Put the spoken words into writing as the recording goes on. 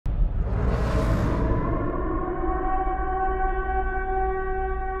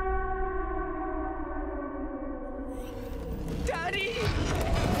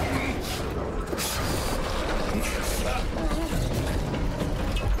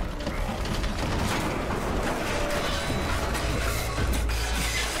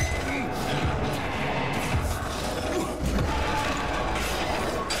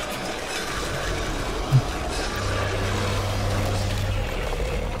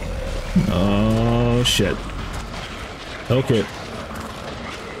Oh shit. Okay.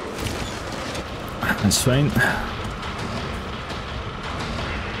 That's fine.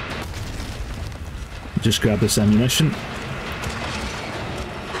 Just grab this ammunition.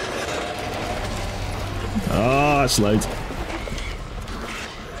 Oh, that's loud.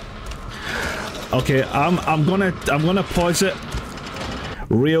 Okay, I'm gonna pause it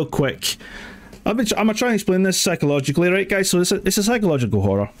real quick. I'm gonna try and explain this psychologically, right, guys? So it's a psychological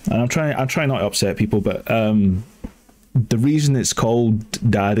horror, and I'm trying not to upset people, but the reason it's called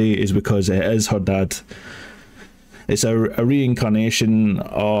Daddy is because it is her dad. It's a reincarnation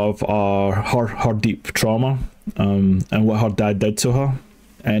of her deep trauma, and what her dad did to her.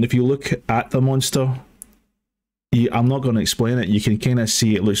 And if you look at the monster, I'm not going to explain it. You can kind of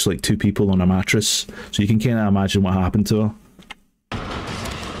see it looks like two people on a mattress, so you can kind of imagine what happened to her.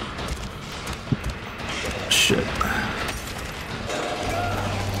 Shit.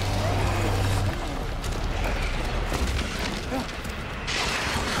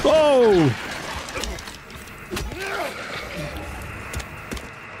 Oh!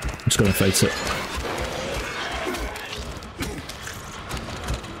 I'm just going to fight it.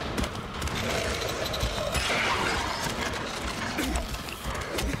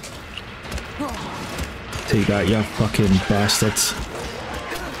 Take that, you fucking bastards.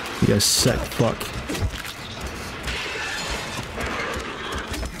 You sick fuck.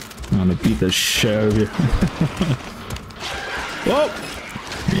 I'm gonna beat the shit out of you. Whoa!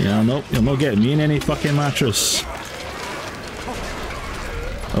 Yeah, nope, you're not getting me in any fucking mattress.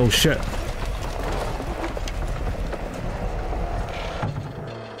 Oh shit.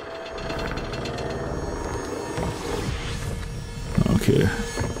 Okay.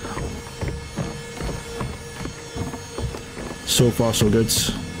 So far, so good.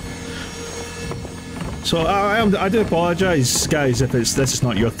 So I do apologise, guys, if this is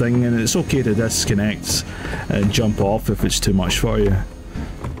not your thing, and it's okay to disconnect and jump off if it's too much for you.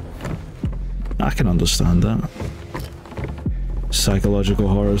 I can understand that. Psychological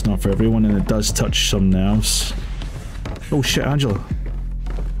horror is not for everyone, and it does touch some nerves. Oh shit, Angela.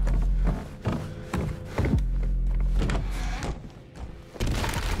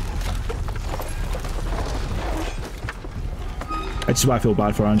 That's why I feel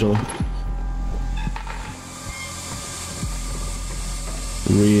bad for Angela.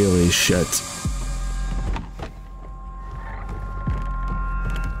 Really shit.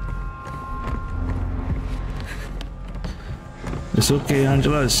 It's okay,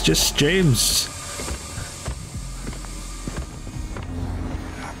 Angela, it's just James.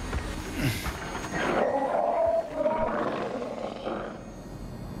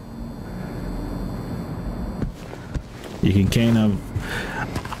 You can kind of...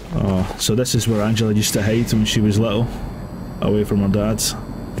 Oh, so this is where Angela used to hide when she was little, away from her dad.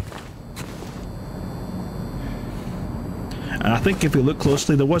 And I think if you look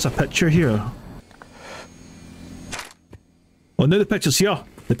closely, there was a picture here. Oh, now the picture's here.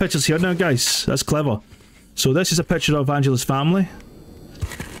 The picture's here now, guys. That's clever. So this is a picture of Angela's family.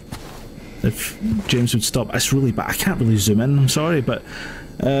 If James would stop. It's really bad. I can't really zoom in, I'm sorry, but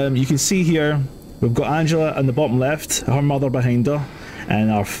you can see here, we've got Angela in the bottom left, her mother behind her,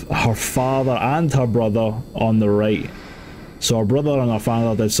 and her father and her brother on the right. So her brother and her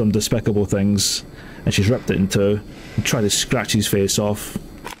father did some despicable things, and she's ripped it in two and tried to scratch his face off.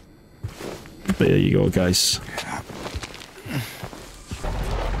 But there you go, guys.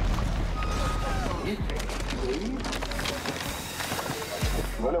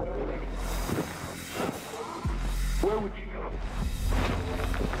 Where would you go?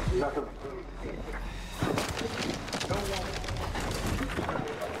 Nothing.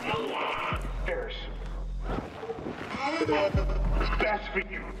 There's best for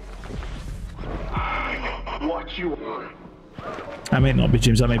you. What you want. That might not be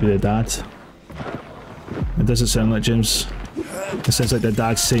James, that might be the dad. It doesn't sound like James. It sounds like the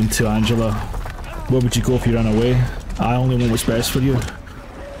dad saying to Angela, where would you go if you ran away? I only want what's best for you.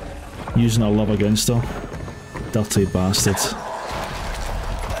 Using her love against her. Dirty bastard.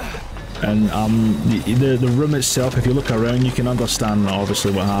 And the room itself, if you look around, you can understand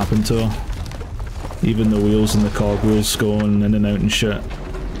obviously what happened to her. Even the wheels and the cogwheels going in and out and shit.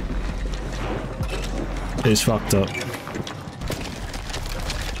 It's fucked up.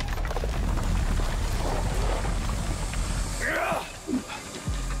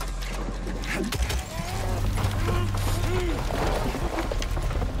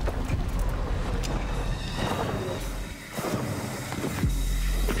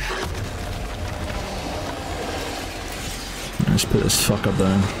 Let's put this fucker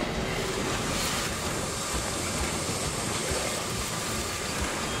down.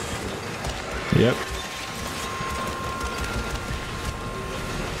 Yep.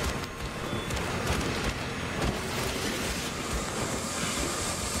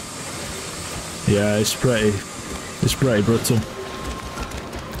 Yeah, it's pretty brutal.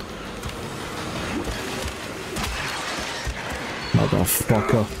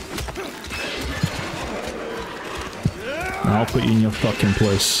 Motherfucker. I'll put you in your fucking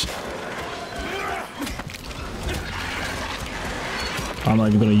place. I'm not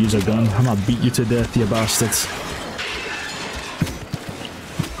even gonna use a gun. I'm gonna beat you to death, you bastards.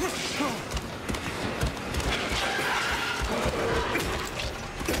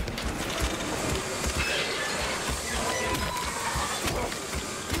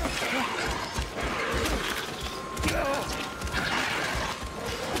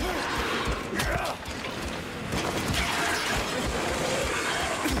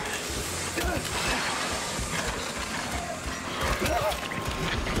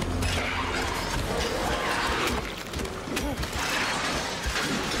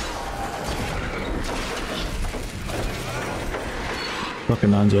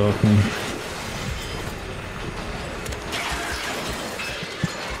 Fucking hands off me.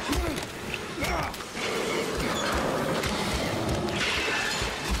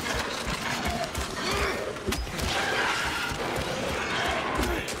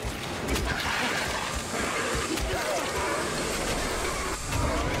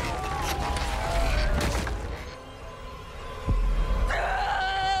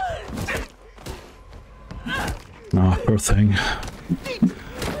 Ah, poor thing.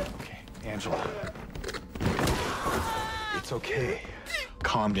 Okay, Angela. It's okay.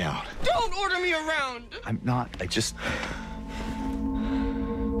 Calm down. Don't order me around! I'm not. It's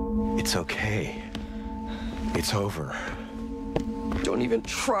okay. It's over. Don't even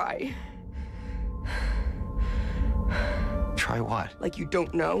try. Try what? Like you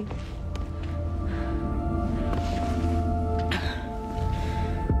don't know.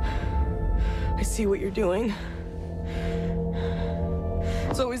 I see what you're doing.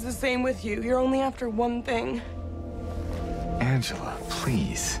 It's always the same with you. You're only after one thing. Angela,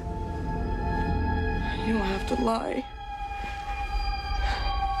 please. You don't have to lie.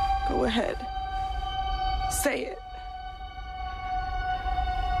 Go ahead. Say it.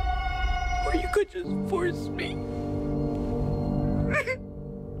 Or you could just force me.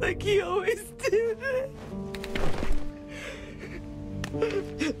 Like he always did.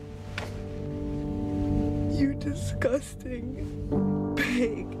 You disgusting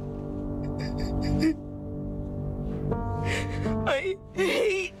pig. I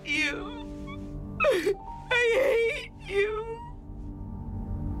hate you. I hate you.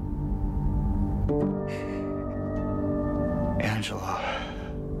 Angela.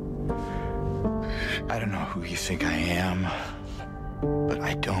 I don't know who you think I am, but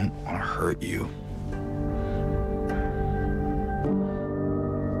I don't want to hurt you.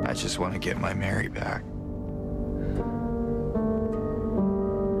 I just want to get my Mary back.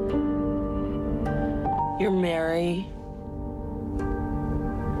 You're Mary.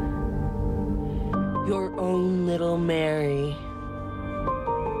 Your own little Mary.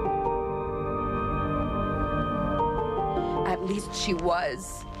 At least she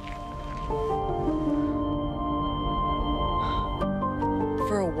was.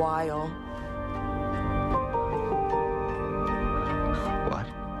 For a while. What?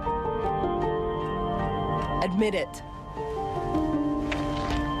 Admit it.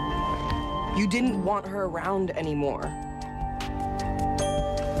 You didn't want her around anymore.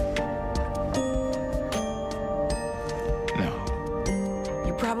 No.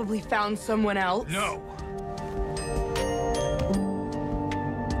 You probably found someone else. No.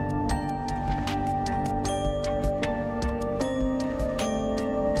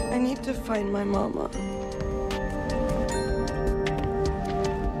 I need to find my mama.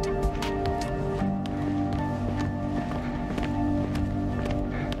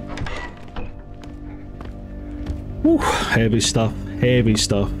 Whew, heavy stuff, heavy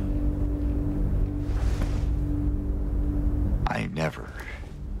stuff. I never.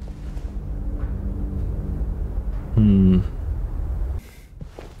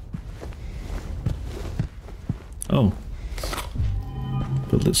 Oh.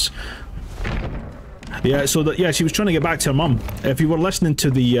 But let's... Yeah, so that, yeah, she was trying to get back to her mum. If you were listening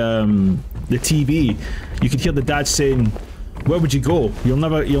to the TV, you could hear the dad saying, "Where would you go? You'll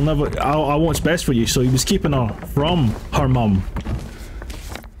never, I want what's best for you." So he was keeping her from her mum.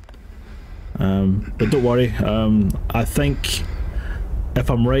 But don't worry, I think,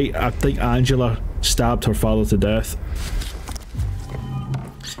 if I'm right, I think Angela stabbed her father to death.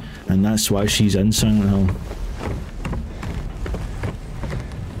 And that's why she's in Silent Hill.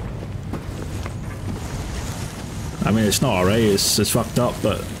 I mean, it's not alright, it's fucked up,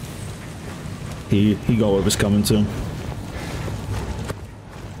 but he got what it was coming to him.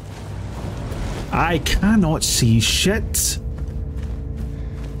 I cannot see shit.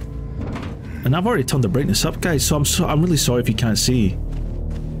 And I've already turned the brightness up, guys, so I'm really sorry if you can't see.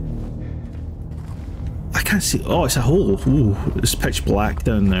 I can't see. Oh, it's a hole. Ooh, it's pitch black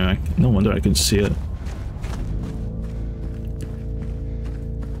down there. No wonder I couldn't see it.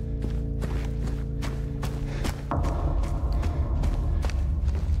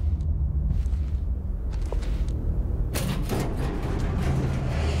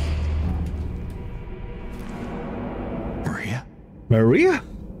 Maria? Maria?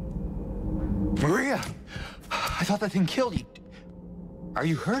 Maria! I thought that thing killed you. Are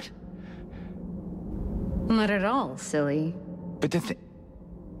you hurt? Not at all, silly. But the thing...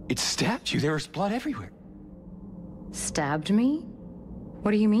 It stabbed you. There was blood everywhere. Stabbed me?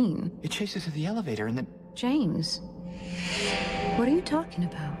 What do you mean? It chased us to the elevator and then... James, what are you talking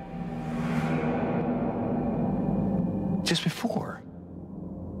about? Just before.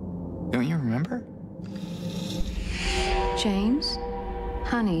 Don't you remember? James?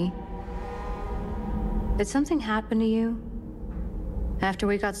 Honey? Did something happen to you? After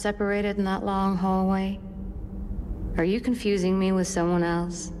we got separated in that long hallway? Are you confusing me with someone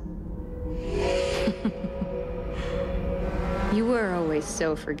else? You were always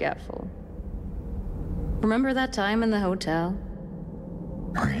so forgetful. Remember that time in the hotel?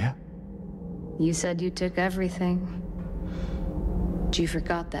 Maria? You said you took everything. But you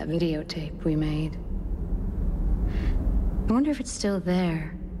forgot that videotape we made. I wonder if it's still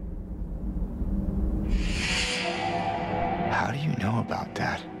there. How do you know about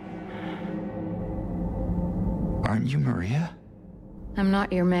that? Aren't you Maria? I'm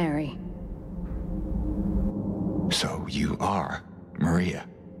not your Mary. So you are Maria.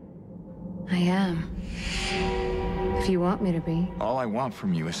 I am. If you want me to be. All I want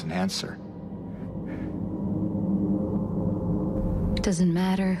from you is an answer. It doesn't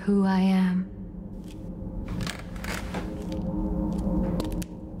matter who I am.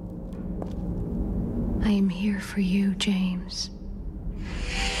 I am here for you, James.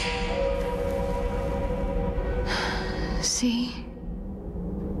 See?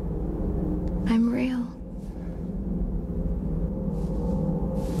 I'm real.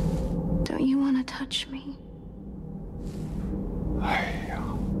 Don't you want to touch me?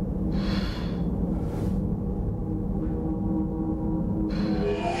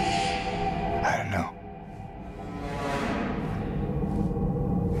 I don't know.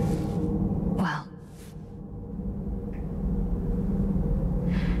 Well,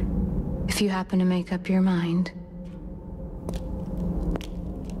 if you happen to make up your mind,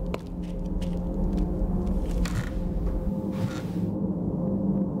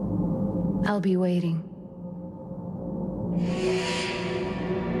 I'll be waiting.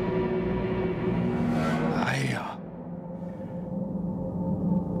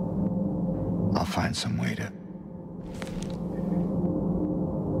 I'll find some way to...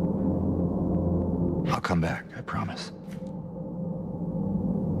 I'll come back, I promise.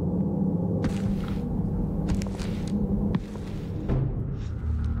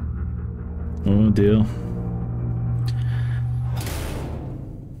 Oh dear.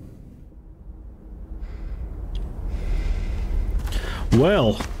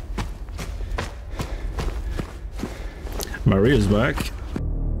 Well, Maria's back.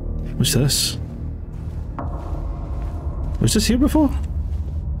 What's this? Was this here before?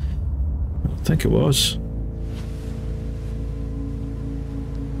 I think it was.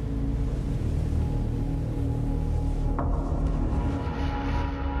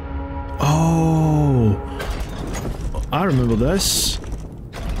 Oh, I remember this.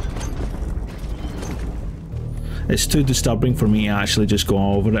 It's too disturbing for me to actually just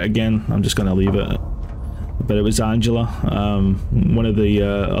go over it again. I'm just gonna leave it. But it was Angela, one of the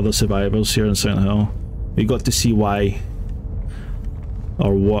other survivors here in Silent Hill. We got to see why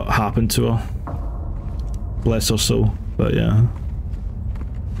or what happened to her. Bless her soul. But yeah,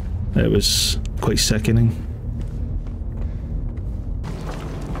 it was quite sickening.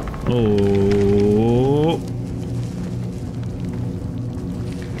 Oh.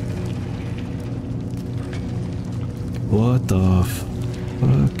 What the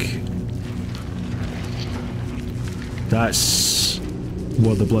fuck? That's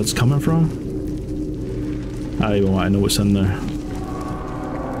where the blood's coming from? I don't even want to know what's in there.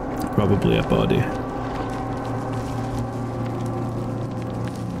 Probably a body.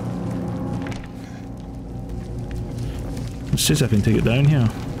 Let's see if I can take it down here.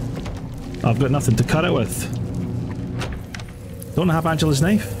 I've got nothing to cut it with. Don't I have Angela's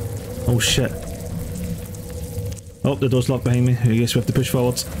knife? Oh shit. Oh, the door's locked behind me. I guess we have to push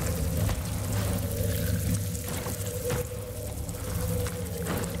forward.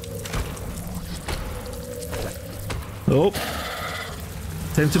 Oh.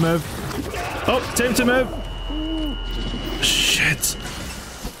 Time to move. Oh, time to move. Shit.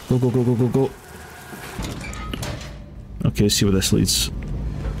 Go, go, go, go, go, go. Okay, let's see where this leads.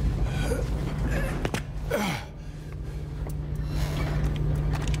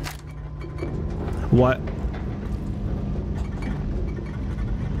 What?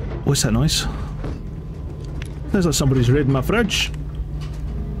 What's that noise? Sounds like somebody's raiding my fridge.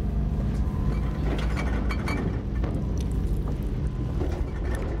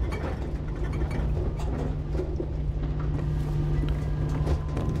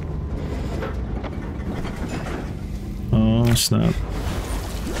 Oh, snap.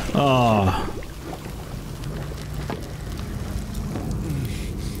 Ah.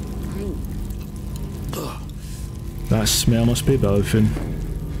 That smell must be bouffing.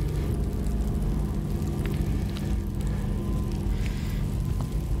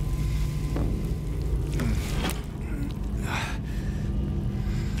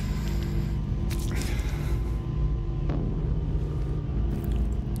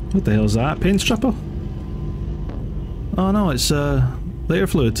 What the hell's that? Paint stripper? Oh no, it's lighter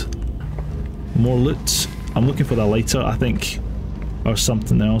fluid. More loot. I'm looking for the lighter, I think, or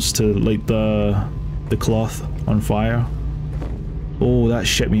something else to light the cloth on fire. Oh, that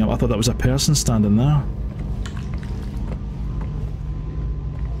shit me up. I thought that was a person standing there.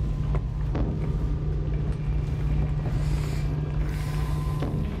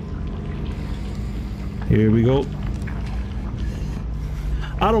 Here we go.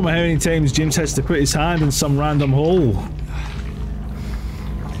 I don't know how many times James has to put his hand in some random hole.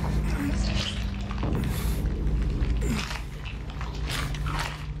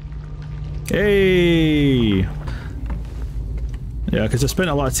 Hey! Yeah, because I spent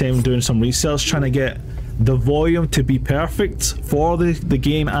a lot of time doing some research trying to get the volume to be perfect for the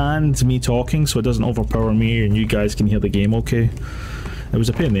game and me talking so it doesn't overpower me and you guys can hear the game okay. It was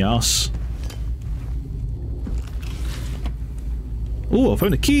a pain in the ass. Oh, I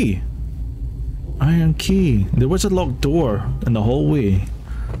found a key! Iron key. There was a locked door in the hallway.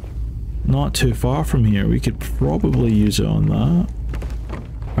 Not too far from here. We could probably use it on that.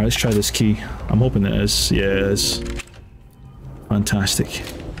 Alright, let's try this key. I'm hoping it is. Yeah, it is. Fantastic.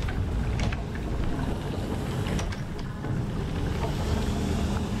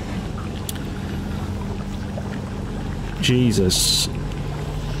 Jesus.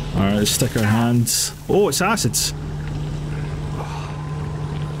 Alright, let's stick our hands. Oh, it's acids.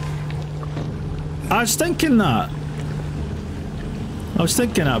 I was thinking that.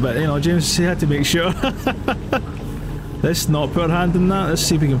 But you know, James, he had to make sure. Let's not put our hand in that. Let's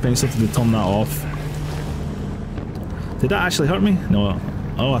see if we can find something to turn that off. Did that actually hurt me? No.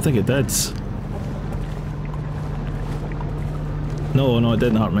 Oh, I think it did. No, no, it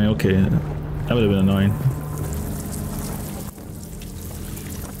didn't hurt me. Okay. That would have been annoying.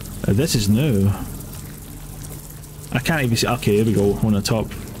 This is new. I can't even see. Okay, here we go. On the top.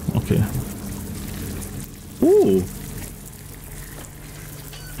 Okay. Ooh.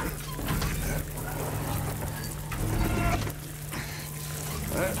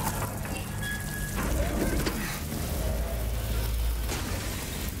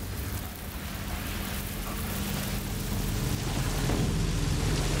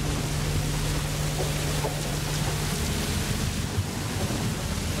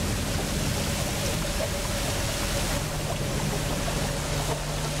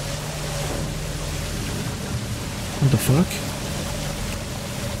 What the fuck?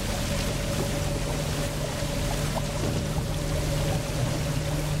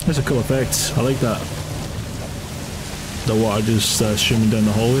 That's a cool effect. I like that. The water just streaming down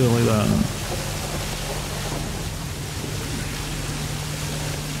the hallway. I like that.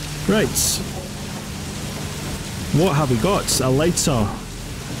 Right. What have we got? A lighter.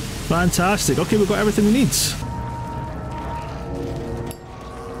 Fantastic. Okay, we've got everything we need.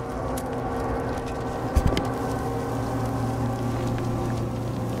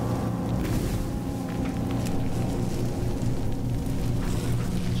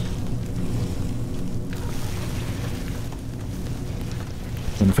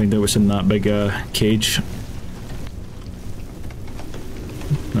 Gonna find out what's in that big cage.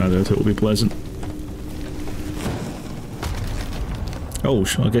 I doubt it will be pleasant. Oh,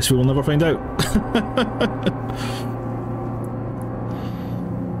 I guess we will never find out.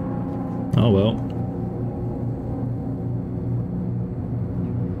 Oh well.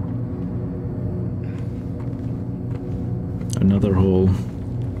 Another hole.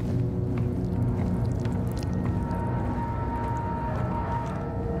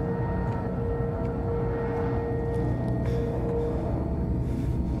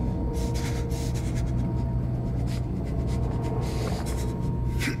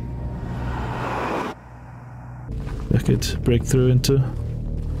 I could break through into.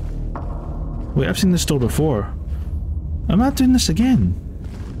 Wait, I've seen this door before. Am I doing this again?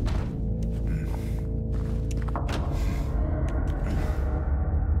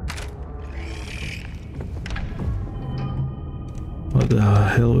 What the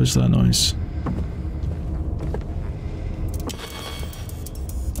hell was that noise?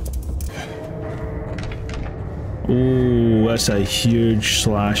 Oh, that's a huge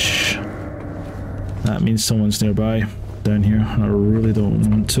slash. That means someone's nearby down here, and I really don't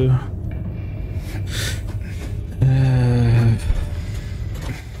want to.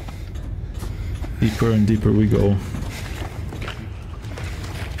 Deeper and deeper we go.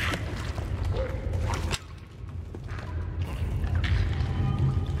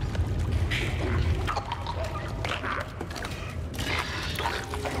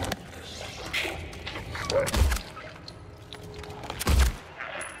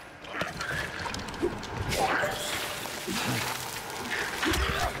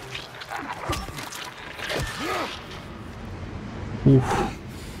 Oof.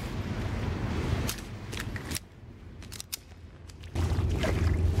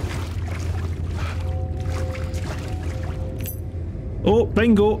 Oh,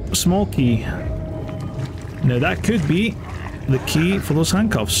 bingo! Small key. Now that could be the key for those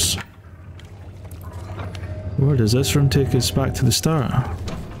handcuffs. Where does this room take us back to the start?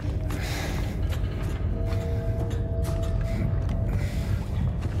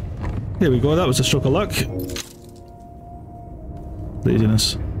 There we go, that was a stroke of luck.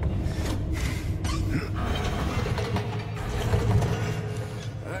 Laziness.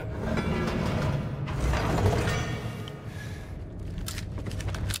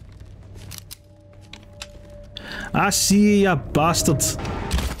 I see ya, bastard.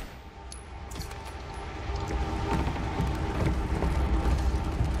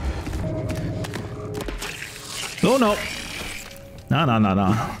 Oh no.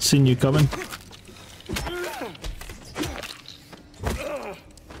 Nah. Seen you coming.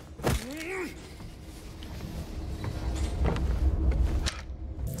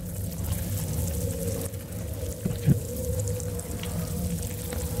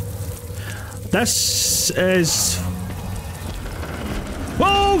 This is...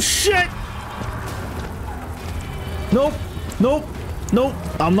 Oh shit! Nope.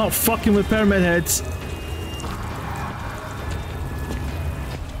 I'm not fucking with pyramid heads.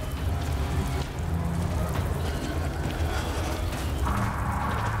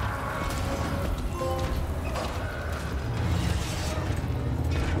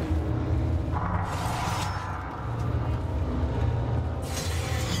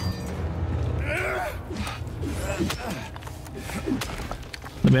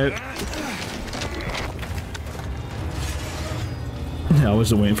 Let me out. I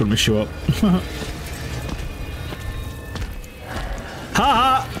wasn't waiting for him to show up.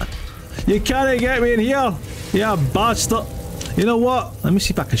 Ha! You can't get me in here! Yeah, bastard! You know what? Let me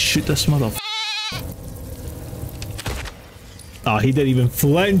see if I can shoot this mother. Oh, he didn't even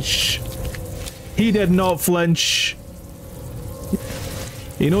flinch! He did not flinch!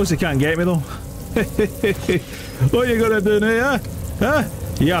 He knows he can't get me though. What are you gonna do now, huh?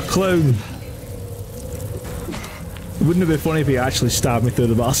 Yeah, clown. Wouldn't it be funny if he actually stabbed me through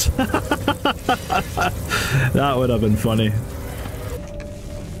the bus? That would have been funny.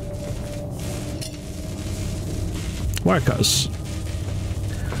 Wire cutters.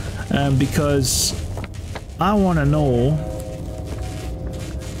 Because I want to know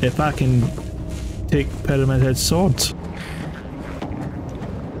if I can take Pyramid Head's sword.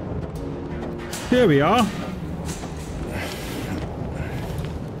 Here we are.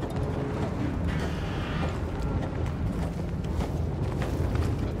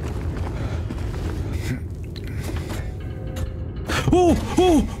 Oh,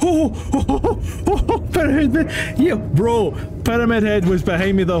 Pyramid Head! Yeah, bro, Pyramid Head was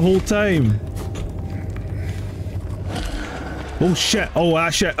behind me the whole time. Oh shit! Oh ah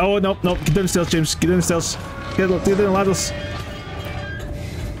shit! Oh no! Get downstairs, James. Get downstairs. Get down the ladders.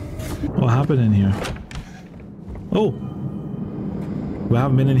 What happened in here? Oh, we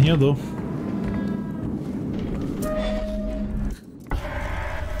haven't been in here though.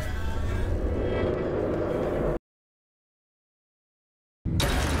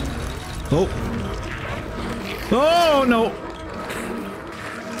 Oh. Oh no.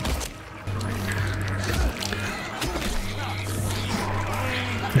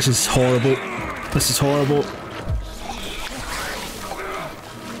 This is horrible. This is horrible.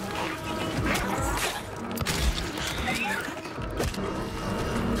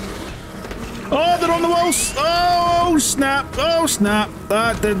 Oh, they're on the walls. Oh snap. Oh snap.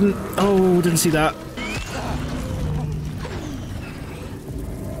 That didn't. Oh, didn't see that.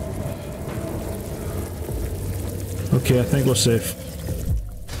 Okay, I think we're safe.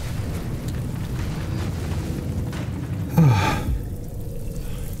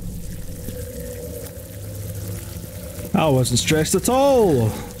 I wasn't stressed at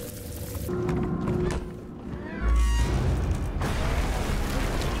all!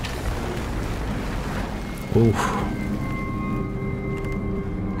 Oof.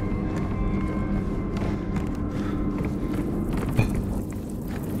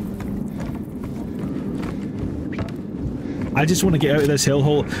 I just want to get out of this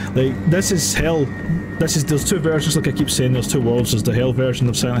hellhole. Like, this is hell. There's two versions, like I keep saying, there's two worlds. There's the hell version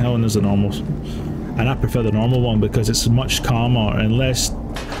of Silent Hill and there's the normals. And I prefer the normal one because it's much calmer and less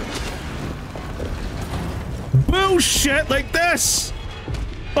bullshit like this!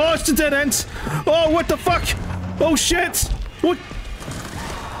 Oh, it's the dead end! Oh, what the fuck? Oh shit! What?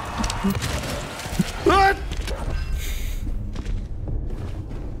 What?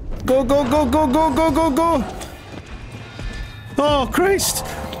 Go, go, go, go, go, go, go, go! Oh, Christ!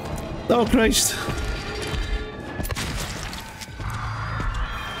 Oh, Christ.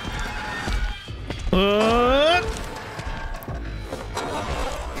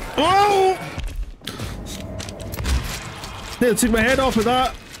 Oh! They'll take my head off with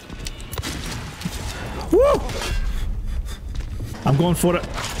that. Woo! I'm going for it.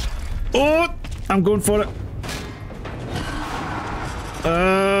 Oh! I'm going for it.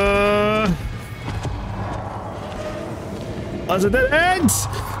 Is it dead end?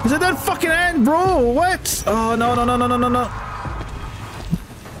 Is it dead fucking end, bro? What? Oh, no, no, no, no, no, no, no.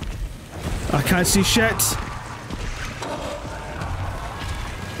 I can't see shit.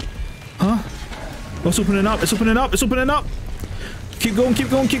 Huh? Oh, it's opening up, it's opening up, it's opening up. Keep going, keep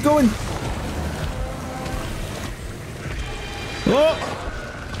going, keep going. Oh!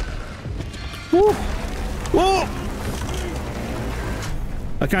 Whoa! Whoa!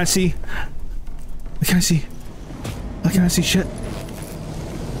 I can't see. I can't see. I can't see shit.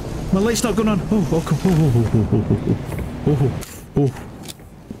 My light's not going on. Oh, oh, oh, oh, oh, oh, oh,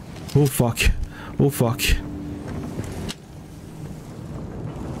 oh, fuck. Oh, fuck.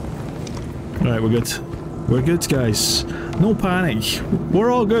 Alright, we're good. We're good, guys. No panic.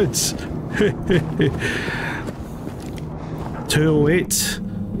 We're all good. 208.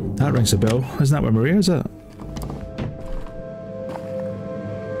 That rings a bell. Isn't that where Maria is at?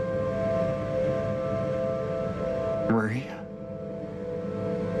 Maria?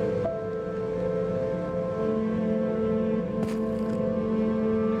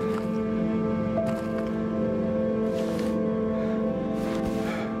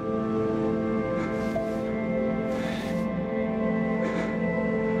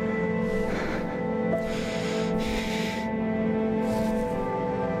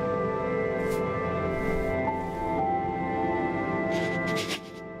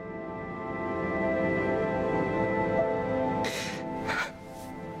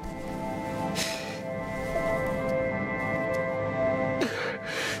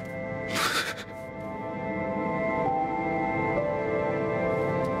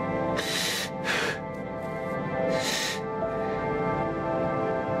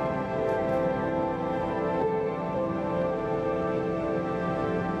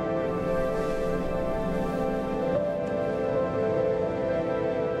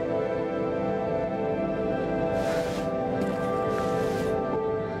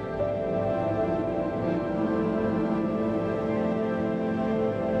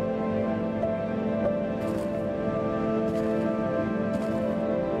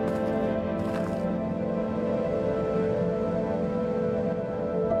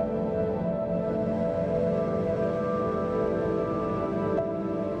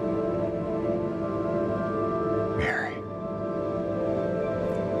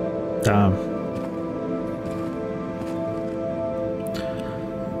 Damn.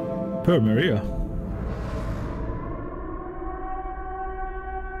 Poor Maria.